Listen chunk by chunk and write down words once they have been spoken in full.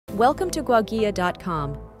Welcome to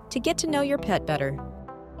guaguia.com to get to know your pet better.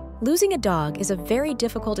 Losing a dog is a very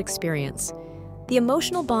difficult experience. The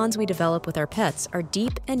emotional bonds we develop with our pets are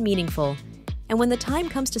deep and meaningful, and when the time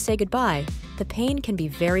comes to say goodbye, the pain can be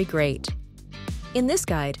very great. In this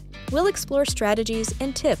guide, we'll explore strategies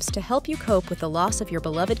and tips to help you cope with the loss of your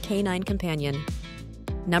beloved canine companion.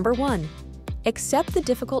 Number 1. Accept the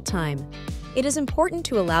difficult time. It is important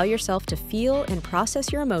to allow yourself to feel and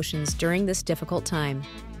process your emotions during this difficult time.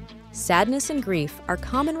 Sadness and grief are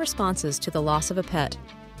common responses to the loss of a pet.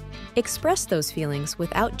 Express those feelings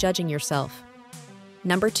without judging yourself.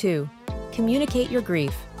 Number 2. Communicate your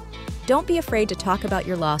grief. Don't be afraid to talk about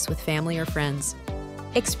your loss with family or friends.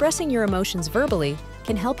 Expressing your emotions verbally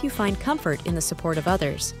can help you find comfort in the support of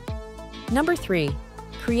others. Number 3.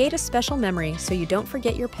 Create a special memory so you don't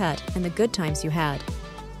forget your pet and the good times you had.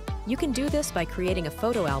 You can do this by creating a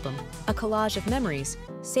photo album, a collage of memories,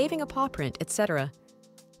 saving a paw print, etc.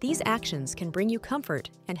 These actions can bring you comfort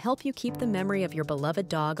and help you keep the memory of your beloved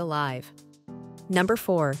dog alive. Number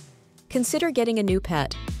 4. Consider getting a new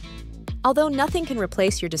pet. Although nothing can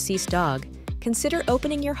replace your deceased dog, consider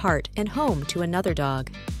opening your heart and home to another dog.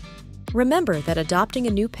 Remember that adopting a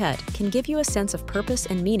new pet can give you a sense of purpose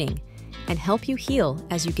and meaning, and help you heal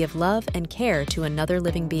as you give love and care to another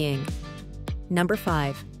living being. Number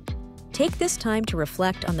 5. Take this time to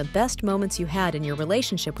reflect on the best moments you had in your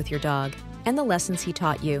relationship with your dog and the lessons he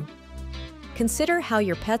taught you. Consider how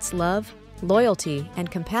your pet's love, loyalty, and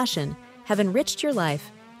compassion have enriched your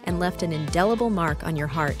life and left an indelible mark on your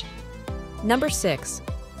heart. Number 6.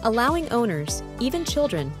 Allowing owners, even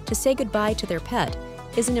children, to say goodbye to their pet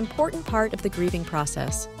is an important part of the grieving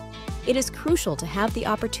process. It is crucial to have the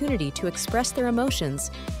opportunity to express their emotions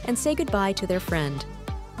and say goodbye to their friend.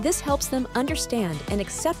 This helps them understand and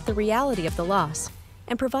accept the reality of the loss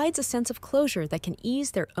and provides a sense of closure that can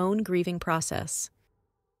ease their own grieving process.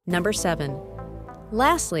 Number 7.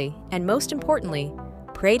 Lastly, and most importantly,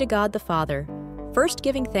 pray to God the Father, first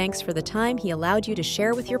giving thanks for the time He allowed you to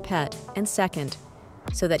share with your pet, and second,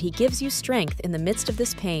 so that He gives you strength in the midst of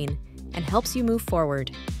this pain and helps you move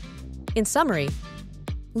forward. In summary,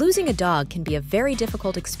 losing a dog can be a very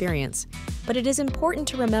difficult experience, but it is important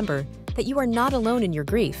to remember that you are not alone in your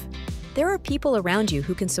grief. There are people around you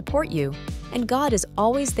who can support you, and God is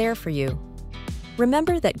always there for you.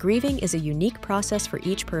 Remember that grieving is a unique process for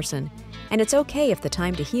each person, and it's okay if the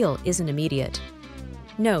time to heal isn't immediate.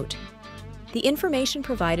 Note: the information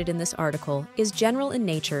provided in this article is general in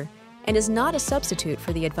nature and is not a substitute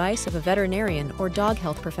for the advice of a veterinarian or dog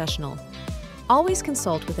health professional. Always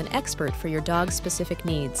consult with an expert for your dog's specific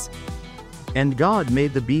needs. And God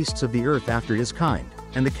made the beasts of the earth after his kind,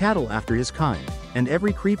 and the cattle after his kind, and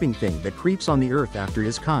every creeping thing that creeps on the earth after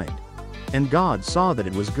his kind. And God saw that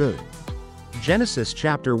it was good. Genesis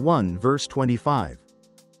chapter 1 verse 25.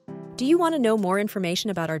 Do you want to know more information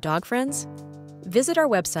about our dog friends? Visit our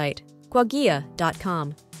website,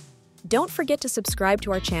 guaguia.com. Don't forget to subscribe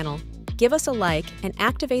to our channel, give us a like, and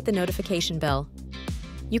activate the notification bell.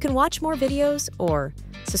 You can watch more videos or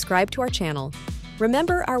subscribe to our channel.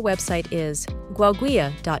 Remember, our website is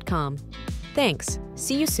guaguia.com. Thanks.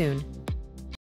 See you soon.